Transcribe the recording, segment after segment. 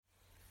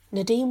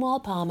Nadine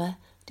Wall-Palmer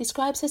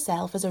describes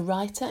herself as a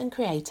writer and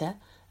creator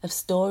of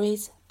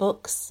stories,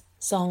 books,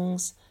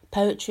 songs,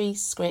 poetry,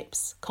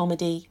 scripts,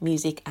 comedy,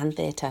 music and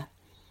theatre.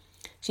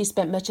 She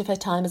spent much of her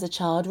time as a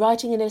child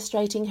writing and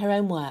illustrating her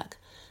own work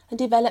and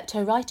developed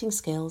her writing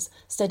skills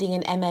studying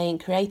an MA in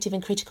Creative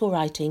and Critical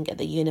Writing at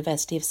the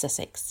University of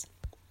Sussex.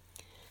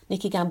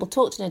 Nikki Gamble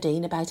talked to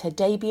Nadine about her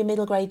debut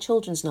middle grade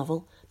children's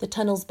novel, The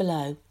Tunnels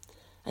Below,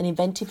 an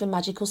inventive and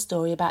magical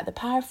story about the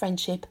power of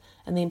friendship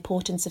and the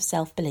importance of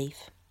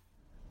self-belief.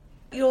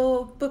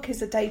 Your book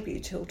is a debut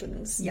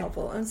children's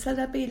novel, and so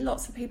there'll be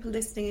lots of people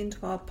listening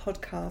into our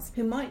podcast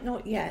who might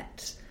not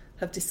yet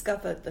have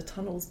discovered The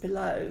Tunnels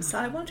Below. So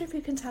I wonder if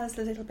you can tell us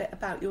a little bit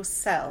about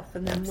yourself,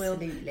 and then we'll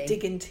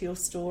dig into your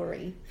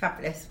story.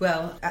 Fabulous.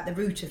 Well, at the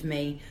root of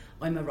me,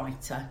 I'm a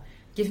writer.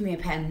 Give me a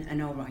pen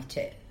and I'll write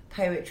it.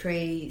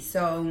 Poetry,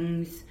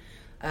 songs,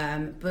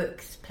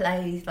 books,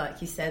 plays, like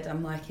you said,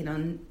 I'm working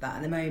on that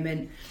at the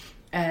moment.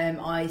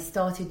 I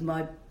started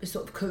my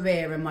sort of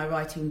career and my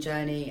writing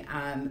journey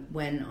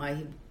when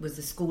I was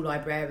a school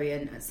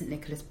librarian at St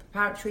Nicholas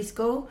Preparatory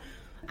School,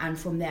 and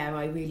from there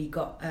I really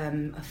got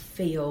a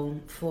feel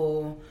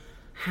for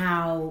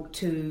how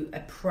to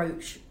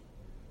approach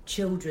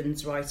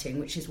children's writing,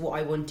 which is what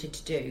I wanted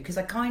to do, because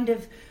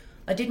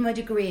I did my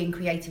degree in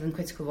creative and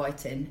critical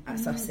writing at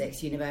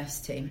Sussex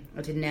University.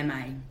 I did an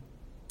MA,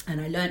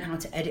 and I learned how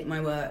to edit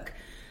my work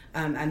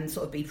and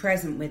sort of be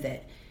present with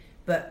it.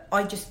 But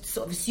I just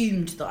sort of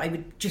assumed that I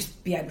would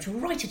just be able to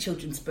write a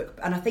children's book.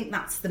 And I think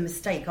that's the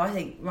mistake. I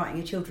think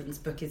writing a children's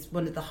book is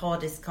one of the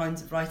hardest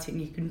kinds of writing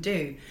you can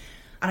do.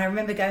 And I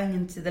remember going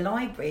into the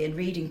library and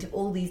reading to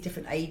all these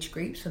different age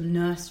groups, from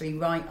nursery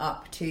right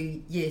up to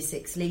year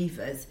 6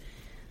 leavers.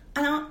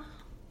 And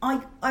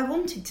I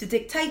wanted to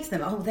dictate to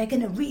them, oh, they're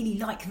going to really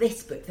like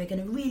this book, they're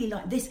going to really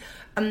like this.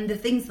 And the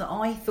things that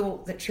I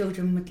thought that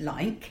children would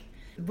like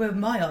were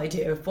my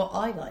idea of what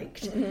I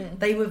liked. Mm-hmm.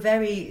 They were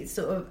very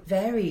sort of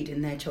varied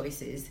in their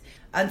choices.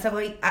 And so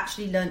I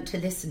actually learnt to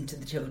listen to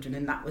the children,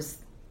 and that was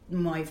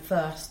my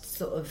first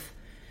sort of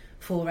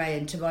foray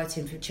into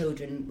writing for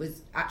children,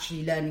 was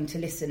actually learning to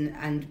listen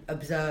and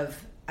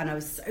observe. And I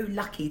was so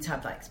lucky to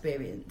have that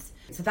experience.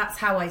 So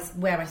that's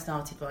where I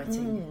started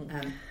writing.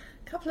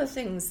 A couple of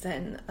things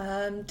then.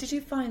 Did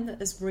you find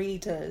that as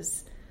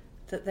readers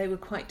that they were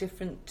quite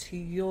different to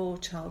your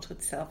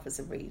childhood self as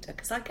a reader?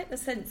 Because I get the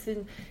sense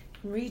in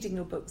reading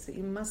your books that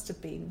you must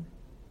have been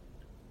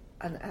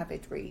an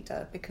avid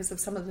reader because of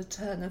some of the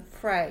turn of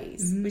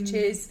phrase, which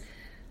is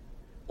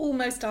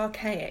almost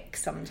archaic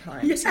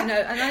sometimes, you know,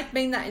 and I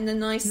mean that in the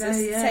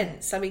nicest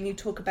sense. I mean, you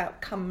talk about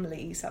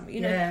comely,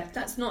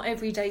 that's not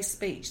everyday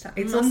speech. That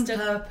it's must on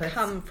have purpose.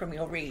 Come from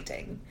your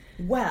reading.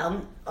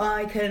 Well,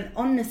 I can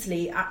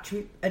honestly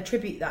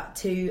attribute that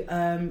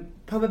to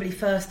probably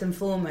first and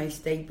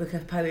foremost a book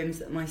of poems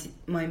that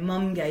my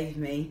mum gave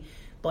me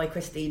by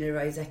Christina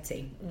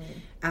Rossetti.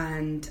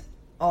 And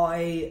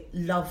I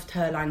loved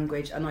her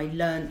language, and I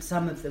learnt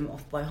some of them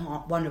off by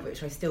heart, one of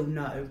which I still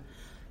know.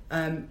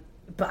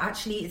 But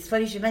actually, it's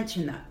funny you should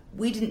mention that.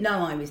 We didn't know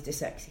I was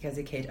dyslexic as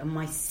a kid, and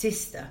my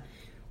sister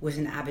was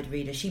an avid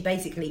reader. She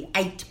basically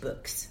ate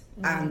books,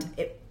 and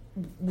it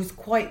was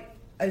quite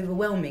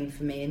overwhelming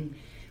for me and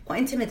quite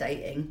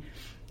intimidating.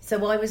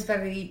 So I was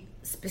very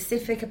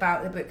specific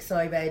about the books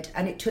I read,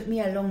 and it took me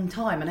a long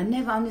time, and I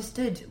never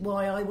understood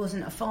why I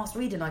wasn't a fast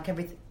reader like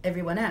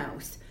everyone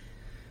else.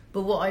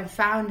 But what I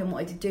found and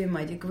what I did do in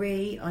my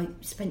degree, I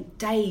spent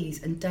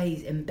days and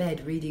days in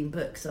bed reading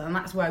books, and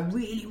that's where I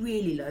really,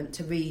 really learned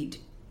to read,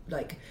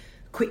 like,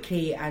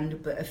 quickly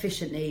but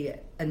efficiently,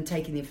 and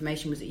taking the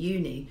information was at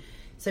uni.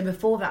 So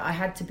before that, I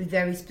had to be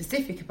very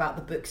specific about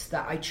the books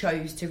that I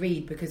chose to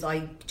read, because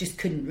I just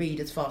couldn't read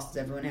as fast as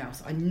everyone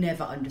else. I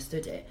never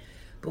understood it.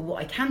 But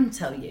what I can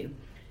tell you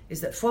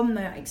is that from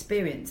that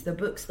experience, the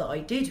books that I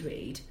did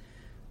read,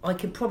 I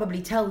could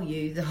probably tell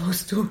you the whole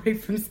story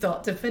from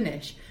start to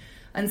finish.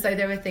 And so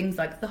there are things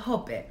like The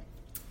Hobbit,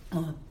 or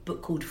a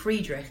book called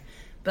Friedrich,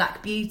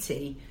 Black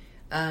Beauty,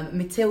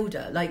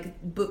 Matilda, like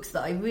books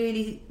that I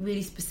really,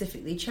 really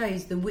specifically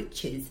chose, The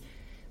Witches.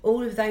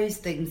 All of those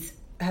things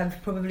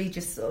have probably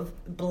just sort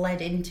of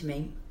bled into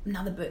me.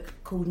 Another book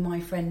called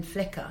My Friend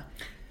Flicker.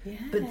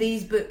 Yes. But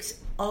these books,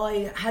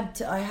 I had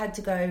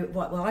to go,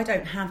 well, I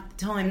don't have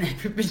the time that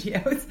everybody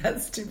else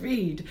has to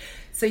read.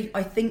 So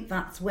I think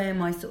that's where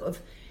my sort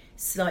of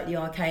slightly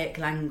archaic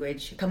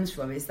language comes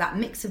from, is that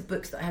mix of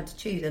books that I had to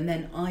choose. And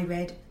then I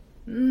read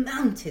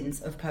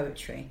mountains of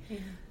poetry. Yeah.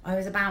 I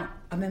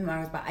remember I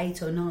was about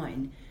 8 or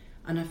 9,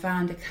 and I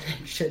found a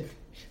collection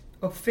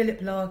of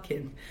Philip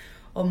Larkin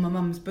on my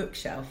mum's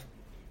bookshelf,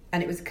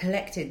 and it was a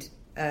collected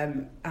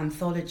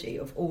anthology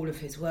of all of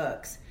his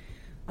works.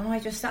 And I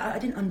just sat, I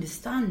didn't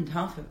understand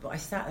half of it, but I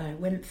sat there, I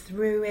went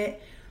through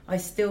it. I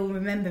still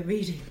remember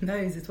reading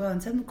those as well,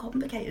 and some were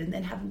complicated, and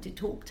then having to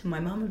talk to my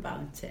mum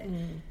about it.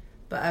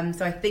 But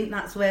so I think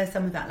that's where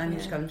some of that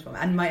language comes from.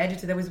 And my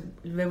editor, there was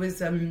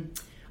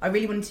I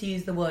really wanted to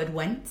use the word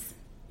whence.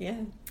 Yeah.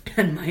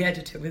 And my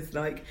editor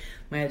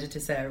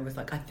Sarah was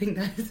like, I think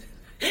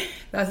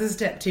that's a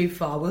step too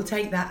far. We'll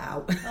take that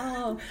out.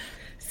 Oh,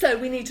 So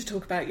we need to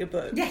talk about your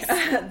book. Yes.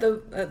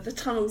 The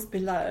Tunnels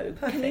Below.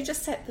 Perfect. Can you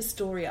just set the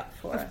story up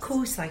for us? Of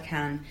course I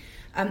can.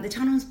 The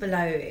Tunnels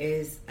Below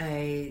is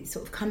a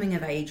sort of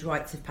coming-of-age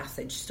rites of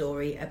passage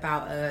story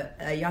about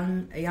a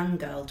young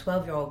girl,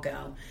 12-year-old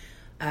girl,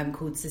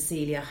 called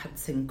Cecilia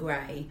Hudson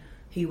Gray,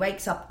 who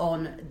wakes up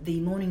on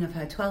the morning of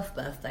her 12th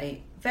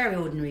birthday, very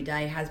ordinary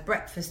day, has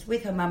breakfast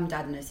with her mum,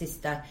 dad and her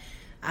sister,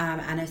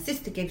 and her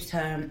sister gives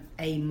her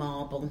a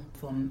marble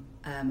from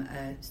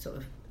a sort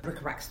of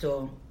bric-a-brac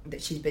store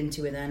that she's been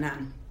to with her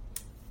nan.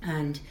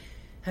 And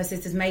her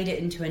sister's made it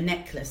into a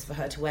necklace for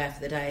her to wear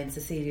for the day, and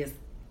Cecilia's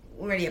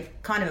really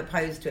kind of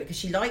opposed to it because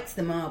she likes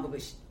the marble,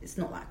 but it's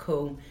not that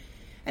cool.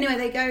 Anyway,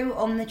 they go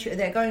on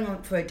they're going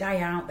on for a day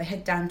out. They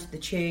head down to the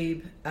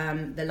Tube,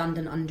 the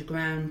London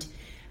Underground,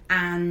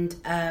 and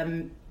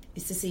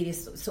Cecilia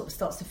sort of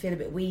starts to feel a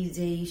bit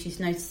wheezy. She's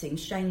noticing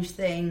strange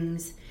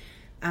things,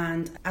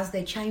 and as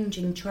they're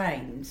changing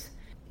trains,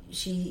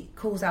 she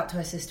calls out to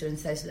her sister and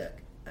says, "Look,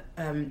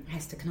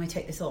 Hester, can I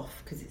take this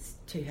off? Because it's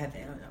too heavy.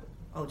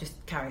 I'll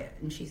just carry it."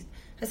 And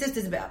her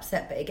sister's a bit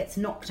upset, but it gets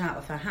knocked out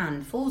of her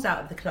hand, falls out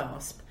of the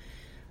clasp,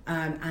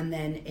 and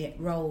then it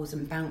rolls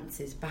and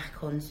bounces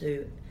back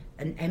onto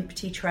an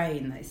empty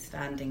train that is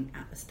standing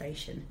at the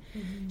station.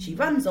 Mm-hmm. She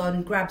runs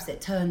on, grabs it,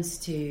 turns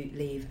to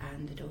leave,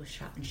 and the door's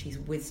shut, and she's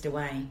whizzed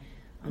away.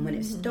 And when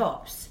it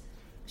stops,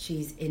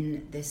 she's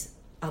in this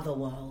other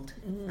world,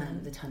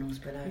 the tunnels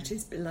below. Which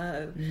is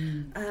below.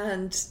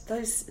 And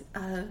those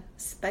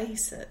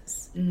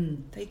spaces,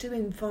 they do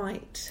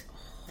invite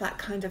that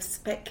kind of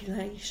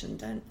speculation,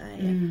 don't they?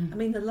 I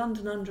mean, the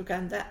London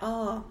Underground,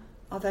 are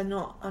there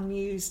not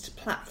unused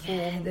platforms?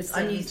 Yeah, there's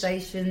unused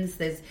stations.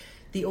 There's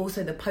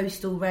also the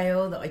postal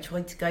rail that I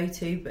tried to go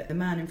to, but the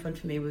man in front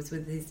of me was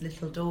with his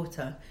little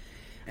daughter,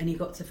 and he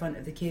got to the front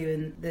of the queue,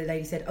 and the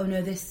lady said, "Oh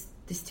no, this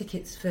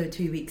ticket's for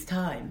 2 weeks'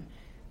 time,"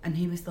 and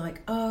he was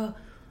like, "Oh,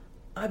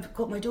 I've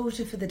got my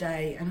daughter for the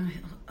day," and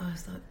I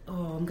was like,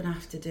 "Oh, I'm gonna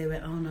have to do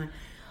it, aren't I?"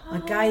 I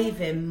gave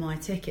him my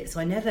ticket, so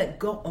I never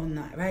got on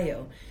that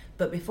rail.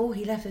 But before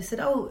he left, I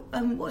said, "Oh,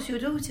 what's your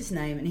daughter's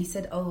name?" And he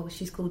said, "Oh,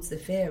 she's called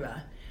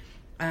Zephyra,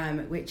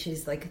 which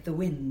is like the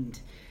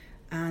wind."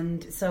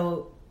 And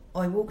so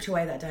I walked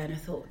away that day and I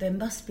thought, there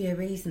must be a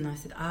reason. I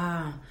said,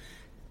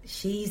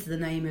 she's the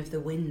name of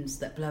the winds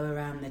that blow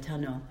around the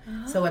tunnel.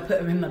 So I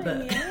put her in my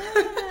book.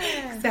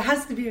 Yeah. There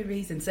has to be a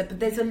reason. So, but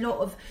there's a lot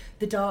of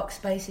the dark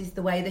spaces,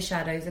 the way the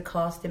shadows are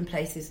cast in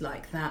places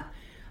like that.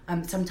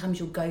 Sometimes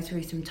you'll go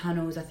through some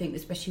tunnels, I think,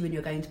 especially when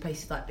you're going to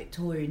places like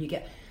Victoria, and you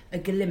get a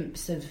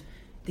glimpse of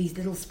these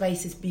little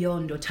spaces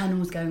beyond, or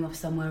tunnels going off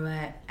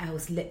somewhere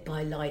else lit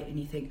by light, and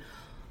you think,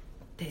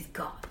 there's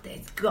got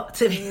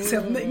to be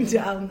something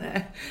down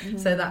there.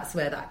 So that's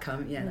where that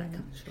comes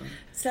from.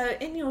 So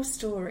in your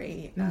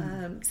story,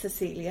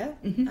 Cecilia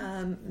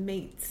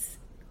meets,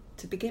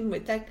 to begin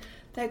with,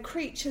 they're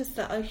creatures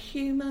that are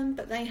human,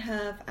 but they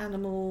have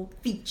animal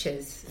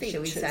features,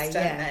 shall we say?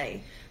 Don't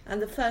they?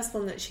 And the first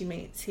one that she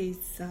meets, he's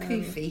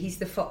Koofy. He's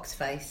the fox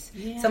face.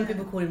 Yeah. Some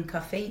people call him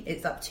Cuffy.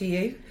 It's up to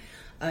you.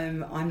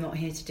 I'm not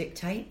here to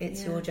dictate.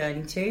 It's your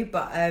journey too.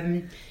 But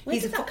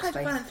he's a fox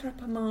face.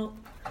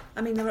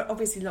 I mean, there are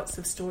obviously lots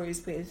of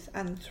stories with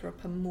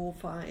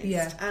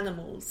anthropomorphised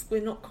animals.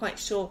 We're not quite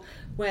sure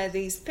where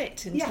these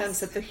fit in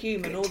terms of the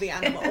human or the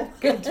animal.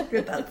 Good.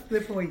 That's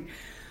the point.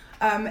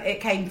 It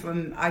came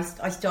from, I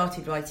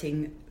started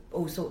writing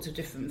all sorts of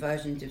different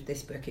versions of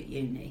this book at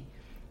uni.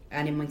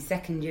 And in my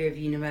second year of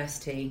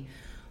university,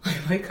 I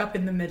woke up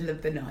in the middle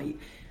of the night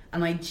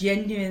and I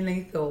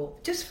genuinely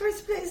thought, just for a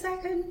split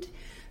second,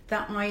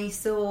 that I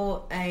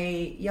saw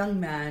a young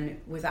man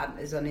with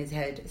antlers on his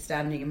head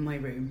standing in my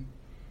room.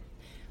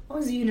 I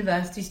was a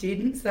university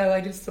student, so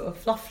I just sort of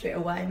fluffed it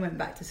away and went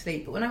back to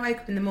sleep. But when I woke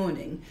up in the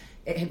morning,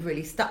 it had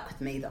really stuck with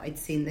me that I'd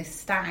seen this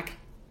stag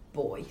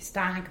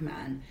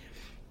man,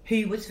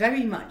 who was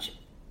very much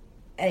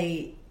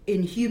in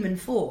human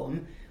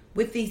form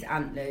with these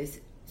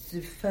antlers,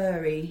 sort of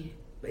furry,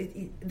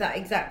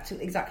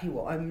 exactly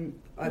what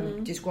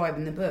I'm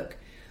describing in the book.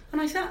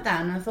 And I sat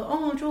down and I thought,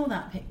 I'll draw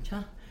that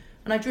picture.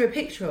 And I drew a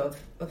picture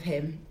of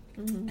him,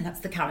 and that's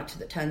the character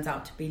that turns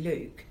out to be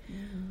Luke.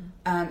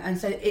 And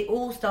so it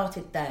all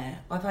started there.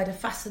 I've had a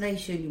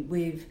fascination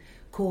with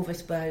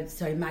Corvus birds,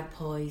 so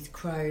magpies,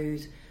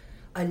 crows.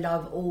 I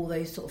love all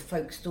those sort of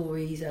folk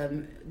stories,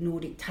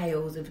 Nordic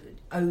tales of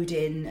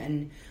Odin,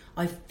 and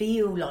I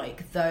feel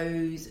like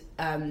those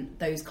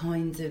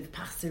kinds of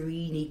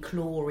passerini,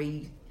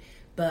 clawy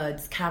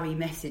birds carry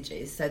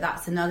messages. So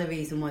that's another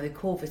reason why the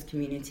Corvus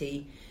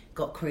community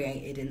got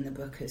created in the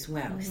book as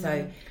well.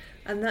 So,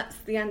 and that's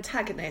the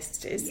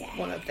antagonist is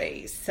one of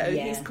these. So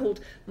he's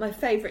called, my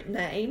favourite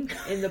name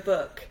in the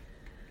book.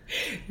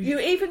 You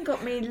even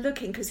got me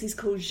looking, because he's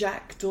called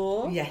Jacques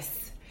d'Or.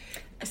 Yes.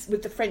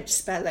 With the French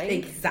spelling.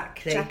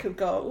 Exactly. Jack of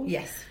Gold.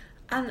 Yes.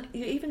 And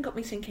you even got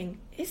me thinking,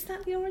 is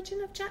that the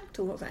origin of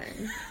jackdaw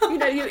then?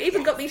 You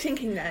even got me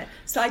thinking there.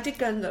 So I did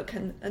go and look,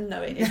 and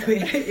no, it isn't. No,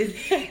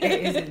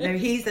 it isn't. No,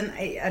 he's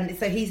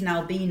an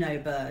albino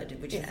bird,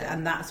 which is,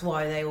 and that's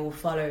why they all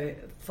follow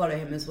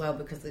him as well,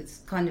 because it's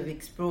kind of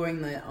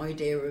exploring the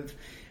idea of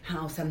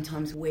how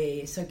sometimes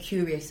we're so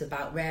curious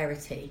about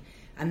rarity,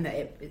 and that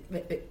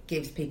it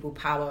gives people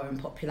power and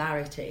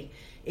popularity,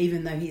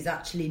 even though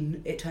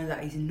it turns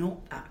out he's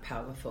not that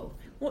powerful.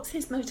 What's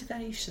his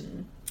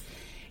motivation?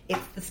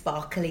 It's the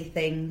sparkly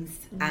things,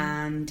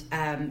 and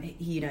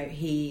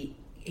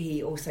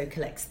he also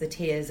collects the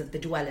tears of the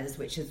dwellers,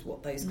 which is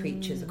what those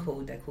creatures are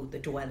called. They're called the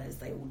dwellers.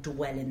 They all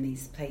dwell in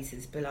these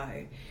places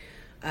below.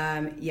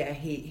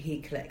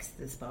 He collects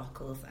the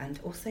sparkles, and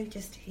also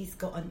just he's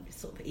got a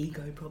sort of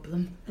ego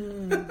problem.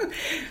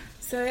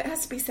 So it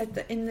has to be said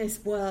that in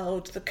this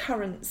world, the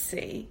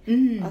currency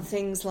are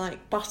things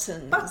like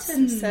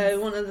buttons.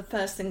 So one of the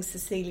first things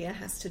Cecilia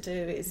has to do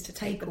is to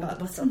take the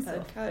buttons off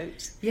her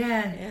coat.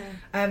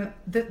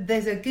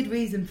 There's a good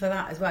reason for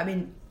that as well. I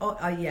mean,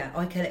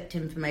 I collect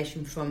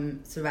information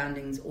from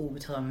surroundings all the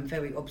time. I'm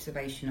very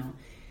observational.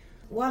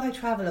 While I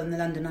travel on the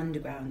London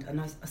Underground, and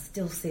I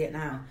still see it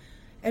now,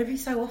 every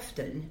so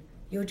often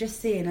you'll just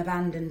see an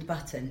abandoned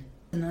button.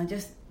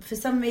 And for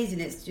some reason,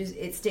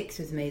 it sticks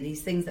with me.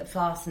 These things that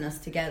fasten us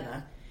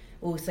together,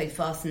 also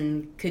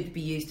could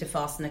be used to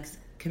fasten a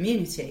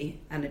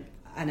community and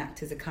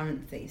act as a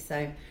currency.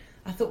 So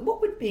I thought, what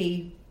would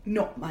be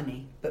not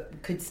money,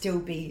 but could still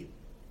be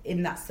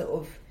in that sort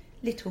of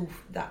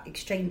that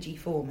exchangey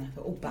form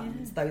of all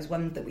buttons, those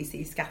ones that we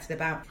see scattered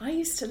about. I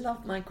used to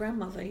love, my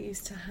grandmother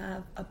used to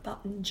have a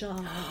button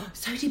jar.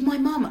 So did my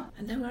mum.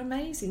 And they were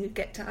amazing.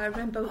 I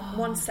remember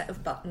one set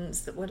of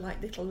buttons that were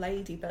like little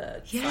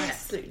ladybirds. Yes. I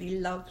absolutely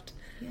loved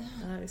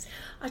those.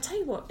 I tell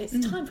you what,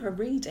 it's time for a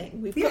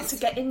reading. We've got to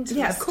get into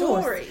the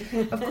story.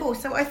 Of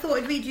course. So I thought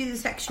I'd read you the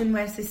section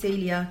where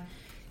Cecilia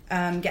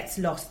gets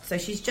lost. So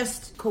she's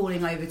just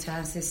calling over to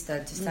her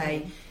sister to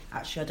say,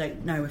 actually, I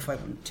don't know if I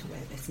want to wear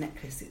this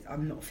necklace.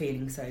 I'm not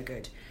feeling so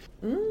good.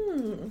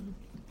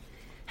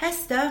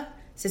 Hester,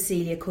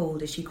 Cecilia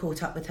called as she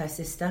caught up with her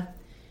sister.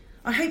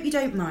 I hope you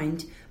don't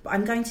mind, but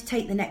I'm going to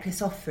take the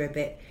necklace off for a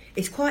bit.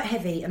 It's quite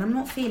heavy and I'm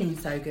not feeling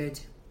so good.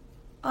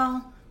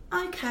 Oh,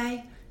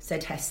 okay,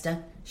 said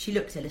Hester. She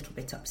looked a little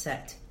bit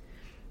upset.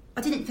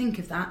 I didn't think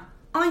of that.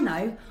 I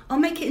know. I'll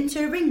make it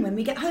into a ring when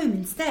we get home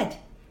instead.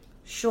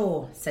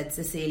 Sure, said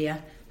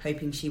Cecilia,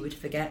 hoping she would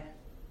forget.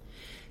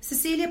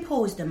 Cecilia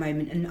paused a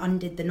moment and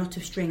undid the knot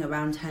of string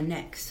around her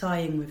neck,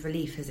 sighing with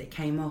relief as it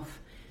came off.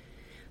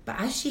 But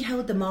as she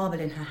held the marble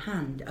in her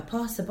hand, a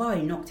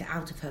passer-by knocked it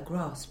out of her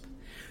grasp.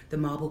 The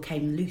marble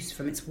came loose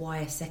from its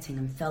wire setting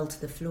and fell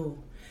to the floor.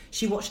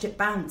 She watched it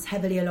bounce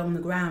heavily along the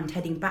ground,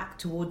 heading back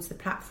towards the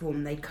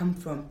platform they'd come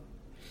from.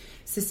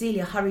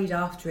 Cecilia hurried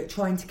after it,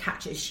 trying to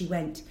catch it as she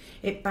went.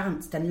 It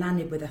bounced and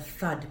landed with a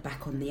thud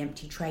back on the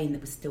empty train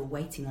that was still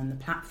waiting on the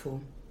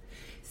platform.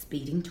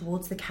 Speeding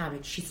towards the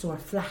carriage, she saw a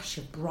flash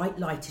of bright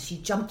light as she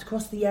jumped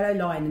across the yellow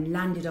line and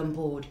landed on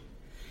board.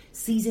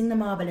 Seizing the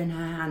marble in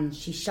her hand,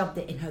 she shoved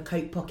it in her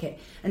coat pocket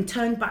and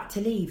turned back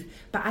to leave.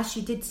 But as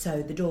she did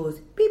so, the doors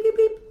beep, beep,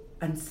 beep,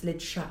 and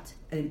slid shut,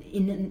 and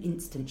in an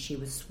instant she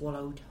was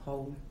swallowed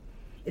whole.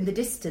 In the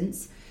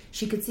distance,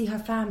 she could see her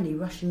family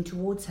rushing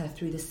towards her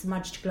through the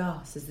smudged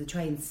glass as the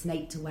train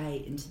snaked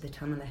away into the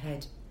tunnel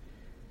ahead.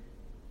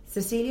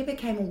 Cecilia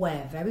became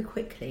aware very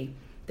quickly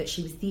that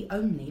she was the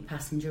only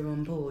passenger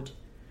on board.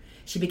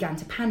 She began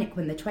to panic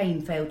when the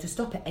train failed to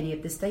stop at any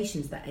of the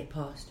stations that it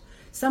passed,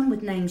 some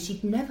with names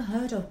she'd never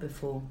heard of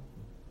before.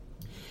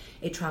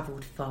 It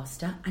travelled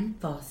faster and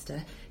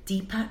faster,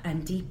 deeper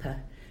and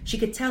deeper. She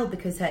could tell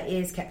because her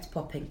ears kept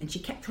popping and she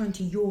kept trying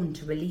to yawn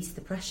to release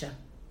the pressure.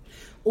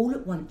 All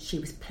at once she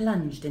was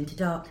plunged into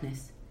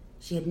darkness.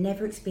 She had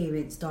never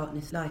experienced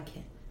darkness like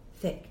it,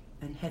 thick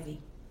and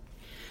heavy.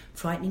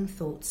 Frightening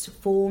thoughts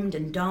formed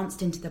and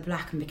danced into the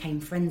black and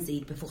became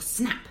frenzied before,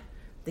 snap,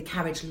 the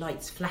carriage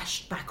lights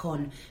flashed back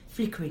on,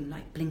 flickering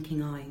like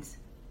blinking eyes.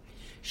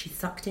 She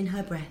sucked in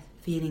her breath,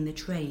 feeling the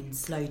train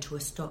slow to a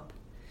stop.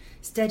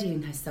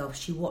 Steadying herself,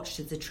 she watched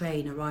as the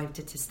train arrived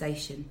at a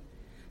station.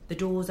 The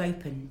doors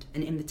opened,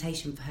 an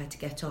invitation for her to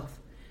get off,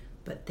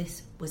 but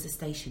this was a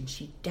station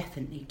she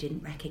definitely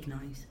didn't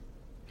recognise.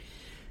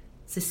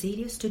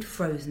 Cecilia stood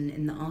frozen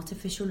in the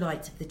artificial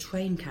lights of the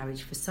train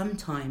carriage for some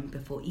time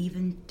before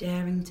even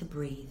daring to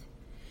breathe.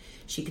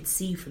 She could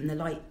see from the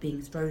light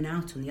being thrown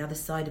out on the other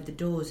side of the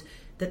doors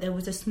that there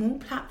was a small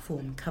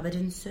platform covered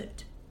in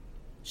soot.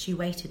 She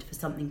waited for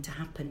something to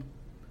happen.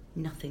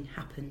 Nothing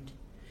happened.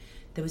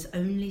 There was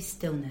only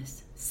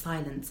stillness,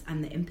 silence,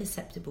 and the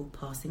imperceptible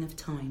passing of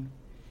time.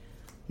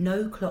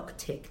 No clock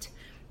ticked,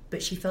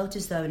 but she felt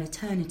as though an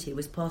eternity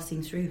was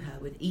passing through her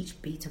with each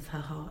beat of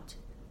her heart.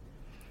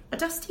 A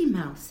dusty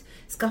mouse,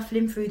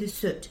 scuffling through the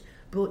soot,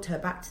 brought her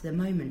back to the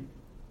moment.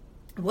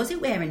 Was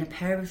it wearing a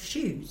pair of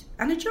shoes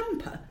and a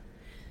jumper?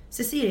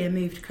 Cecilia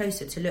moved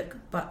closer to look,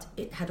 but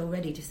it had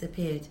already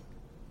disappeared.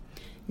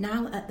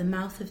 Now at the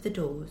mouth of the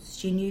doors,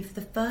 she knew for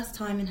the first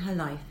time in her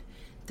life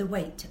the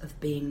weight of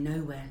being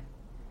nowhere.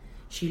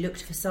 She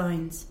looked for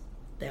signs.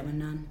 There were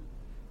none.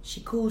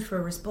 She called for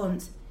a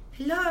response.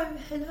 Hello,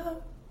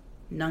 hello.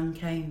 None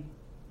came.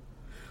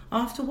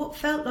 After what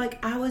felt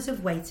like hours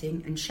of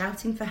waiting and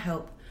shouting for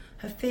help,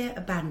 her fear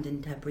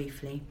abandoned her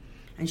briefly,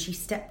 and she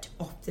stepped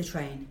off the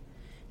train.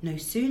 No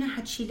sooner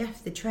had she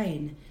left the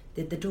train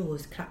did the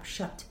doors clap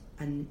shut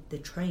and the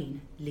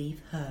train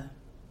leave her.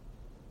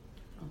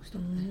 I'll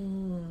stop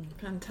there.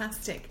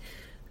 Fantastic.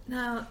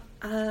 Now,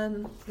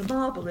 the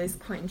marble is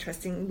quite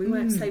interesting. We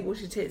won't say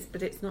what it is,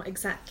 but it's not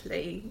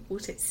exactly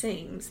what it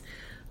seems.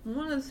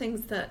 One of the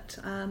things that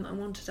I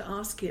wanted to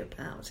ask you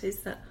about is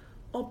that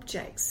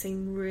objects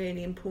seem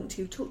really important to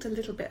you. You've talked a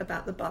little bit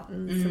about the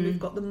buttons, and we've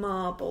got the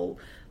marble,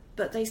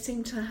 but they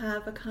seem to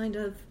have a kind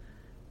of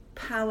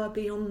power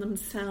beyond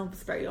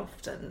themselves very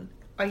often.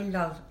 I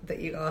love that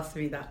you asked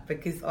me that,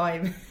 because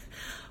I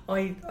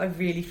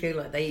really feel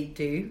like they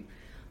do.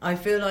 I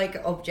feel like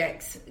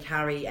objects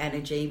carry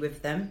energy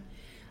with them,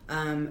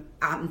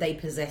 and they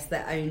possess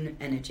their own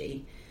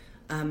energy.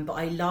 But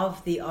I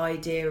love the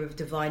idea of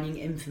divining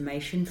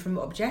information from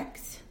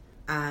objects,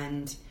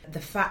 and the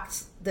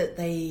fact that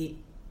they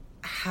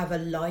have a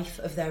life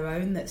of their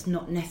own that's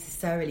not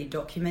necessarily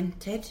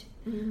documented.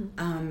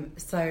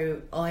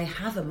 So I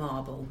have a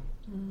marble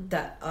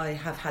that I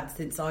have had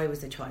since I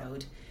was a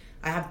child.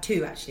 I have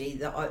two actually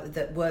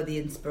that were the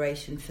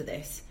inspiration for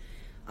this.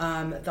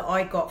 That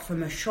I got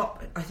from a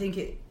shop. I think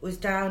it was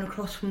down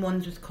across from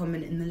Wandsworth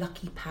Common in the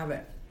Lucky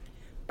Parrot,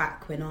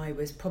 back when I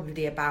was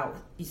probably about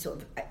sort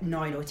of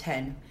 9 or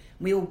 10.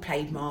 We all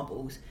played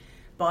marbles,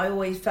 but I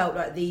always felt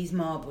like these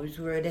marbles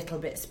were a little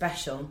bit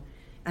special,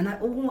 and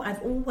I've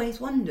always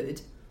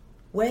wondered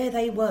where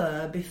they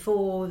were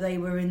before they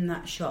were in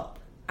that shop.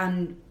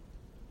 And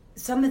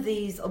some of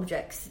these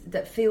objects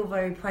that feel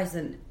very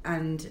present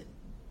and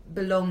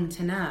belong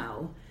to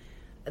now,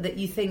 that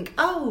you think,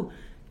 oh,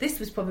 this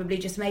was probably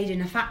just made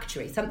in a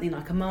factory, something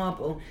like a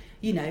marble,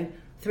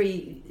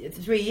 3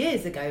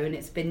 years ago, and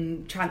it's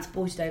been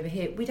transported over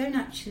here. We don't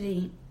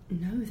actually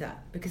know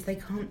that because they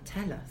can't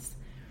tell us.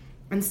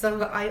 And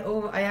so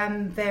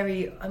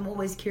I'm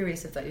always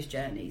curious of those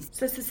journeys.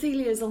 So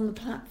Cecilia's on the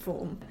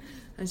platform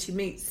and she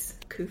meets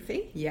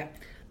Kufi. Yeah.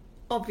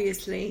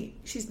 Obviously,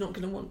 she's not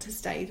going to want to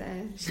stay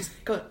there. She's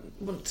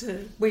wants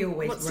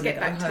to get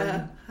back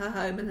to her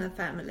home and her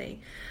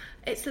family.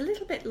 It's a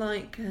little bit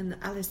like an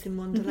Alice in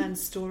Wonderland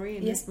story,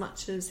 in as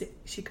much as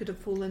she could have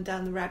fallen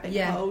down the rabbit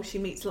hole. She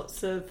meets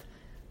lots of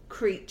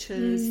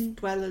creatures,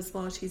 dwellers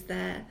while she's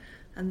there,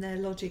 and their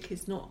logic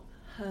is not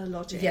her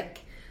logic.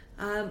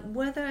 Yeah.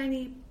 Were there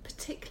any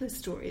particular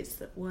stories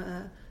that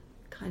were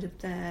kind of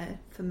there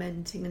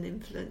fermenting and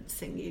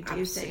influencing you, do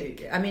you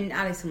think? I mean,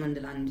 Alice in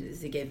Wonderland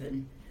is a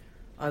given.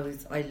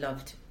 I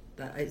loved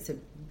that. It's a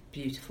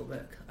beautiful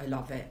book. I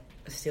love it.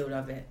 I still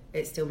love it.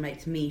 It still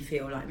makes me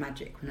feel like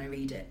magic when I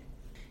read it.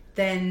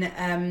 Then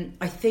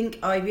I think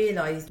I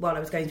realised while I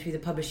was going through the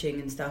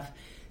publishing and stuff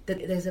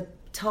that there's a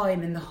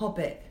time in The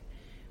Hobbit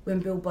when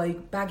Bilbo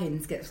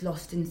Baggins gets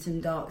lost in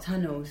some dark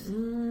tunnels,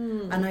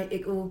 and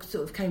it all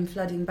sort of came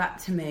flooding back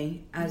to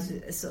me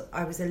as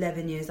I was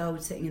 11 years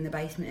old, sitting in the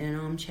basement in an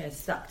armchair,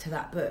 stuck to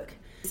that book.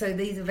 So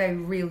these are very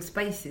real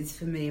spaces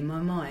for me in my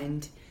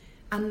mind,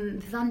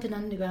 and the London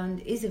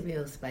Underground is a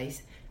real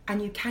space,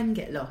 and you can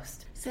get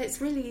lost. So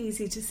it's really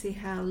easy to see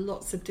how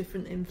lots of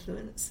different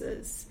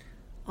influences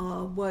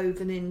are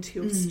woven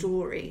into your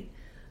story.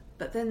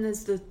 But then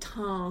there's the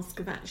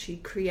task of actually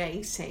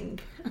creating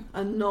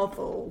a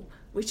novel,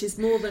 which is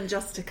more than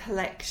just a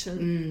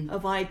collection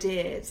of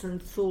ideas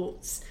and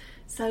thoughts.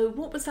 So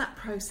what was that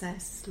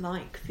process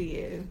like for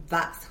you?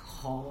 That's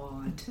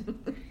hard.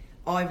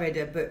 I read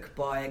a book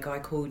by a guy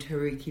called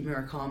Haruki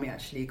Murakami,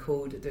 actually,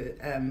 called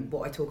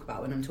What I Talk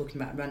About When I'm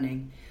Talking About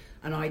Running.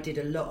 And I did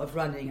a lot of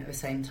running at the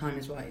same time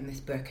as writing this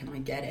book, and I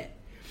get it.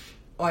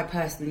 I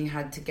personally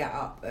had to get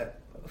up at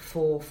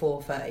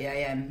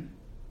 4:30am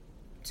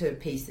to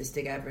piece this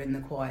together in the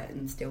quiet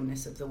and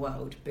stillness of the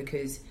world,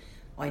 because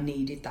I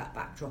needed that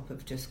backdrop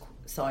of just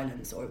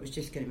silence, or it was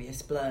just going to be a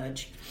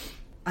splurge.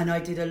 And I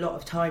did a lot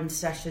of timed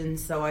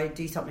sessions, so I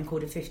do something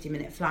called a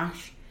 50-minute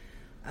flash,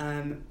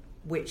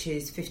 which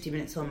is 50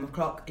 minutes on the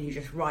clock, and you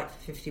just write for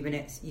 50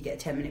 minutes, you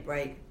get a 10-minute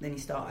break, then you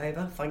start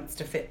over. Thanks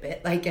to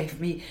Fitbit, they gave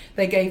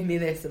me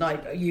this, and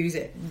I use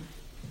it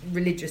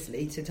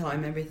religiously to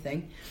time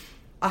everything.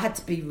 I had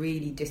to be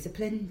really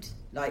disciplined,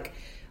 like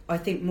I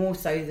think more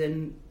so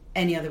than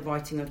any other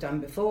writing I've done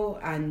before,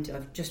 and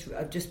I've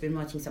just been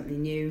writing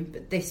something new,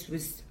 but this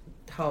was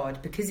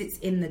hard because it's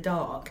in the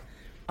dark.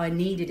 I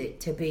needed it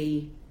to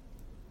be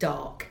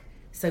dark.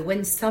 So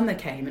when summer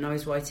came and I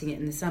was writing it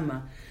in the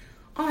summer,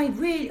 I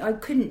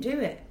couldn't do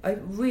it. I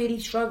really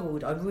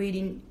struggled. I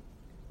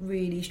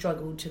really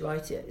struggled to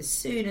write it. As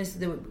soon as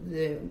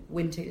the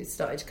winter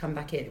started to come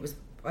back in,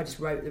 I just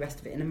wrote the rest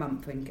of it in a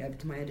month and gave it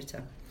to my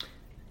editor.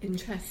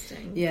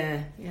 Interesting.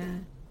 Yeah.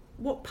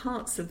 What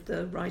parts of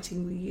the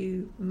writing were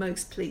you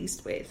most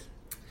pleased with?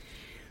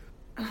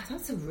 Oh,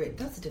 that's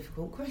a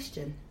difficult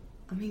question.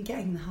 I mean,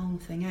 getting the whole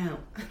thing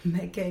out,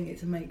 getting it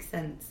to make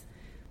sense.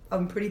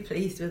 I'm pretty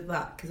pleased with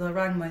that, because I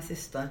rang my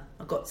sister.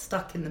 I got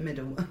stuck in the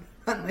middle and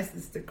rang my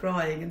sister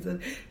crying and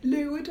said,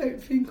 Lou, I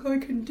don't think I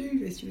can do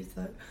this. She was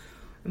like,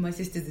 and my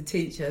sister's a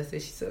teacher, so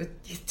she sort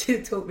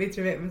of talked me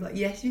through it and was like,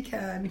 yes, you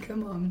can,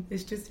 come on.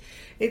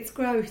 It's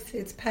growth,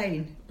 it's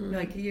pain.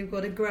 Like, you've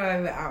got to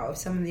grow out of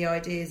some of the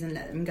ideas and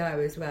let them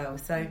go as well.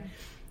 So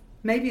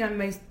maybe I'm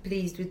most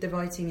pleased with the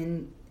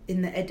writing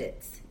in the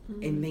edits,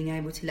 in being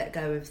able to let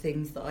go of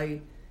things that I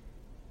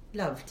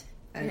loved.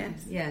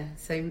 Yes. Yeah,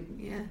 so...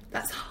 Yeah,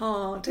 that's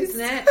hard, isn't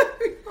it?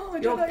 So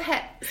hard, Your you're like,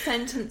 pet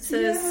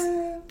sentences,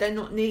 they're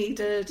not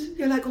needed.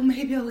 You're like, oh,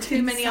 maybe I'll...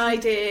 Too many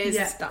ideas,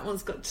 Yeah. that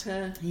one's got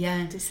to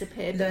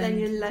disappear. But Learn. then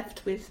you're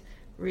left with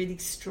really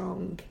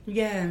strong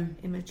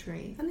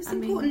imagery. And it's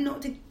important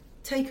not to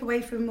take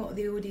away from what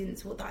the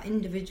audience, what that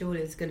individual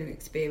is going to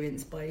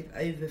experience by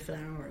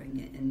overflowering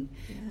it and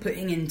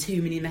putting in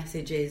too many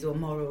messages or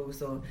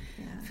morals or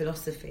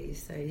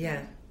philosophies. So,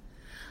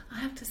 I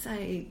have to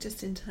say,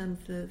 just in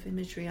terms of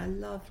imagery, I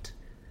loved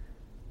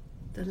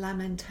the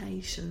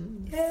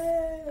Lamentations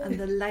and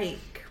the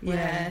lake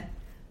where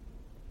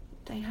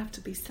they have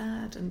to be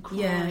sad and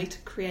cry to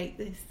create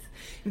this.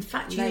 In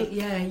fact, lake.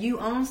 you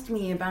asked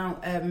me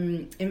about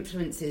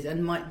influences,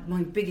 and my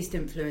biggest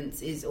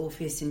influence is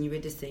Orpheus and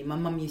Eurydice. My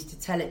mum used to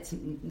tell it,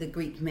 the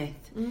Greek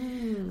myth,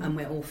 and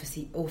where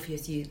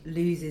Orpheus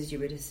loses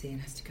Eurydice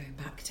and has to go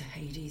back to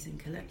Hades and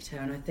collect her.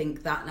 And I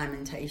think that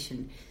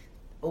lamentation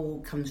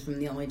all comes from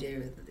the idea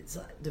of it's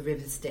like the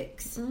river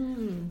Styx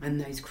and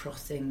those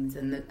crossings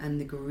and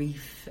the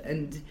grief.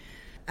 And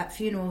at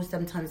funerals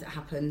sometimes it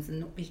happens, and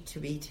not to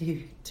be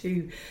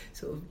too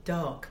sort of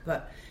dark,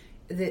 but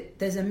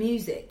there's a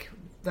music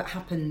that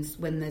happens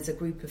when there's a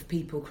group of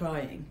people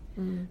crying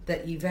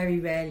that you very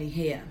rarely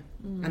hear,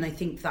 and I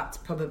think that's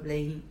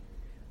probably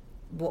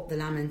what the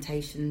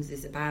Lamentations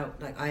is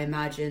about. Like, I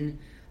imagine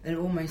an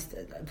almost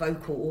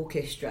vocal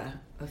orchestra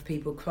of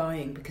people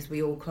crying, because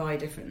we all cry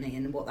differently,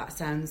 and what that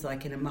sounds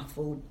like in a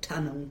muffled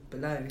tunnel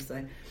below. So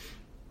it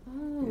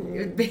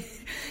would be,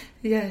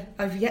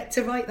 I've yet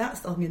to write that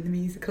song in the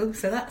musical,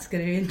 so that's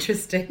going to be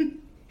interesting.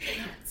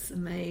 That's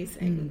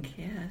amazing.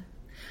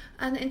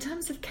 And in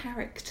terms of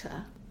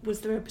character,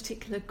 was there a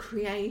particular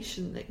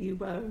creation that you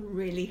were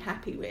really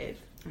happy with?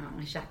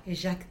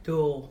 Jacques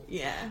Dore.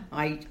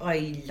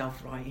 I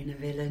love writing a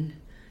villain.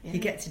 You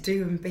get to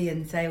do and be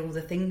and say all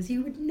the things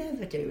you would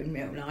never do in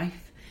real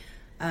life.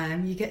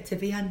 You get to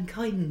be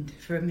unkind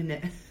for a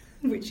minute,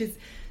 which is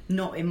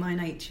not in my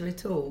nature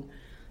at all.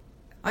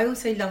 I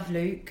also love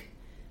Luke,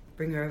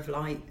 bringer of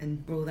light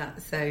and all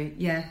that. So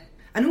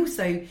and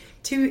also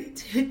to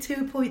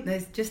a point,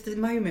 there's just a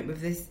moment with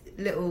this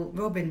little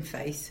Robin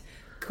face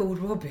called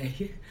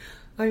Robbie.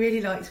 I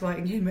really liked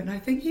writing him, and I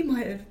think he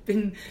might have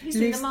been... He's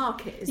in the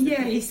market, isn't he?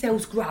 He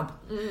sells grub.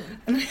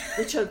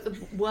 Which are the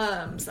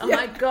worms. Oh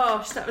my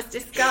gosh, that was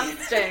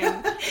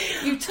disgusting.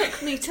 You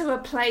took me to a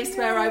place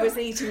where I was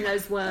eating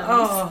those worms.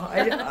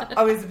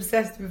 I was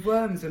obsessed with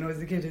worms when I was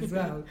a kid as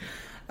well.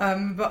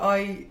 But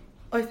I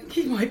think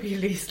he might be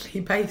loosely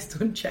based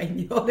on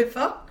Jamie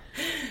Oliver.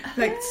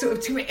 Like, sort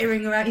of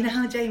twittering around. You know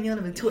how Jamie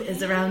Oliver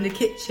twitters around the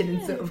kitchen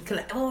and sort of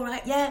collect, all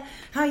right,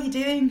 how are you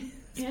doing?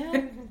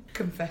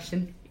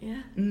 Confession.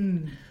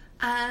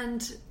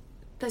 And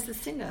there's a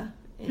singer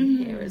in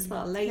here as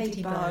well,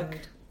 Ladybug.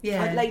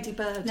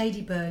 Ladybird.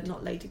 Ladybird.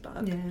 Not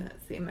Ladybug.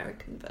 That's the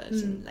American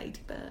version,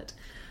 Ladybird.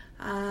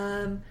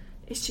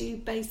 Is she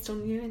based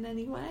on you in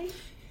any way?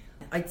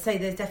 I'd say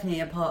there's definitely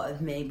a part of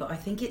me, but I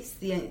think it's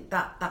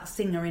that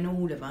singer in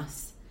all of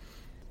us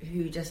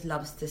who just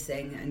loves to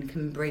sing and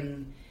can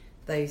bring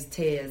those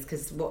tears,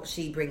 because what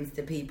she brings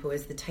to people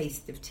is the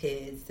taste of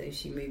tears, so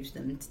she moves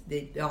them.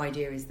 The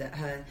idea is that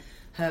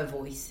her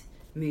voice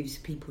moves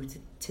people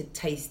to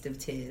taste of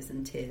tears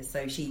and tears,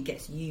 so she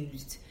gets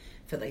used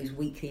for those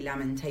weekly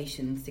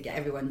lamentations to get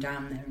everyone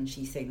down there, and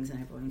she sings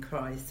and everyone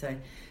cries. So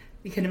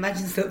you can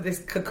imagine sort of this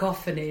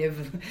cacophony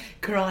of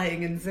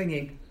crying and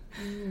singing.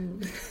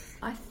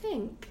 I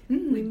think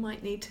we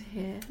might need to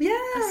hear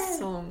a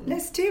song.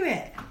 Let's do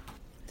it.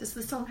 Does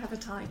the song have a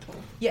title?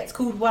 Yeah, it's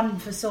called One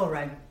for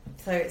Sorrow.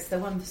 So it's the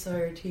 1 for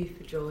sorrow, 2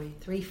 for joy,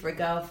 3 for a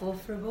girl, 4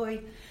 for a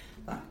boy.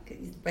 That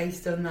is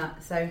based on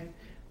that. So,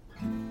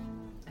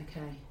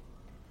 okay.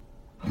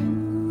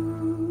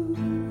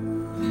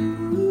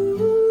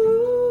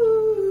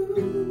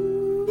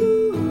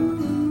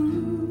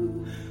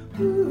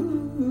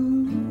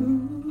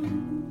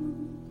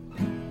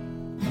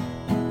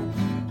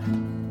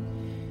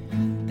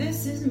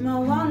 This is my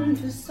 1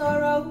 for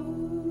sorrow,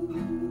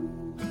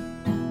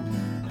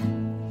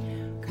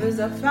 'cause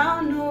I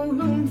found no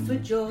room for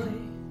joy.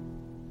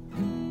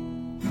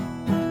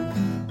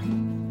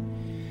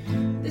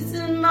 This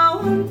is my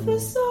 1 for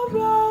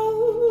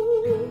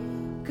sorrow,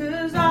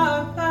 'cause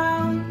I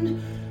found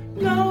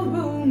no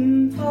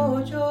room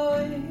for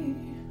joy.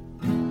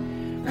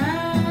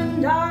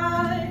 And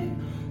I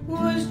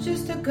was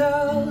just a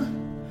girl,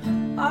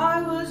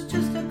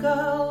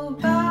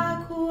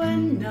 back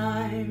when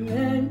I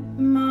met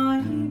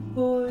my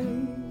boy.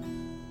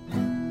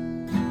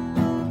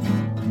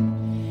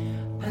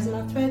 As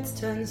my thread reds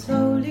turn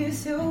slowly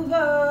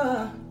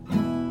silver.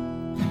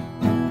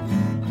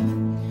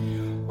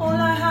 All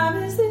I have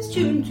is this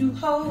tune to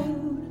hold.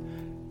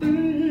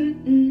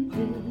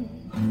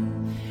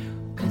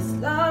 'Cause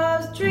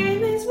love's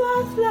dream is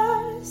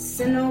worthless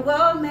in a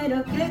world made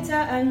of glitter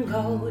and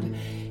gold.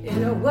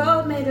 In a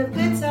world made of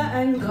glitter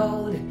and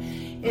gold.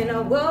 In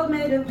a world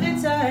made of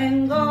glitter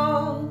and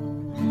gold.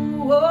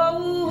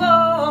 Oh,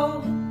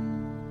 oh,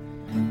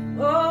 oh,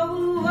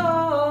 oh,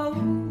 oh.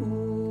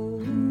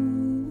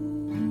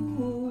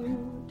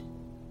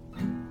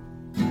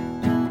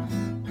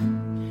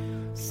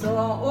 So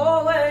I'll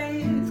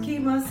always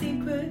keep my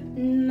secret,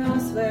 and I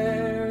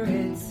swear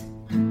it's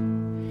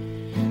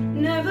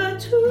never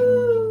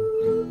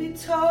to be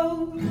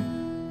told.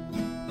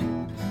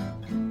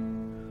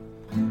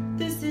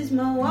 This is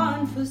my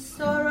one for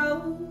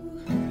sorrow,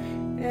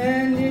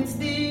 and it's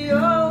the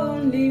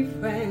only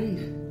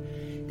friend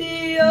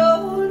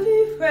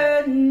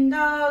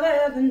I'll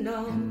ever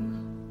know.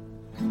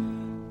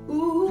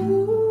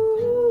 Ooh.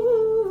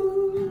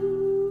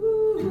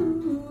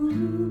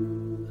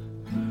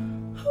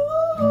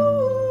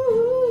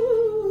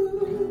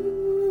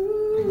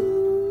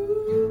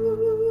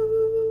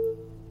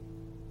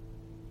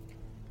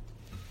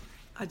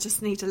 I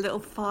just need a little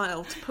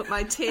file to put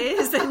my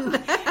tears in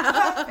there.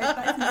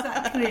 That's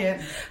exactly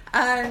it.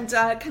 And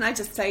can I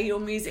just say, your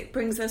music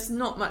brings us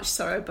not much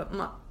sorrow but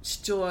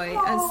much joy,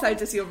 and so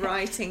does your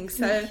writing.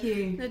 So, thank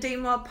you.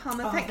 Nadine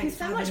Wild-Palmer, thank you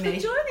so for much for having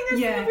joining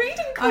me. us in the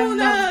Reading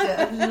Corner.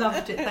 I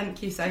loved it.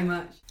 Thank you so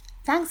much.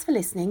 Thanks for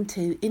listening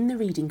to In the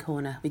Reading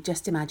Corner with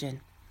Just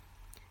Imagine.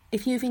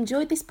 If you've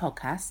enjoyed this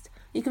podcast,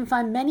 you can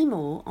find many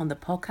more on the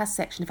podcast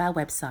section of our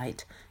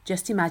website,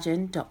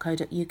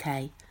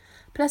 justimagine.co.uk,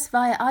 plus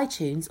via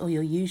iTunes or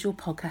your usual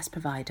podcast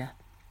provider.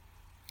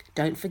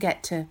 Don't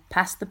forget to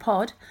pass the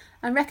pod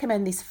and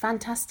recommend this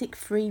fantastic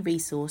free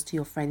resource to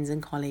your friends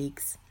and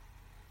colleagues.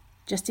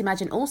 Just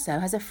Imagine also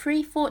has a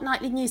free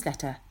fortnightly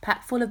newsletter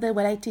packed full of the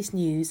latest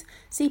news,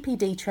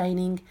 CPD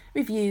training,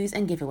 reviews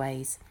and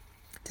giveaways.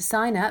 To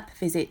sign up,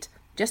 visit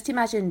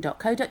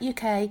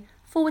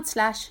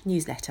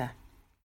justimagine.co.uk/newsletter.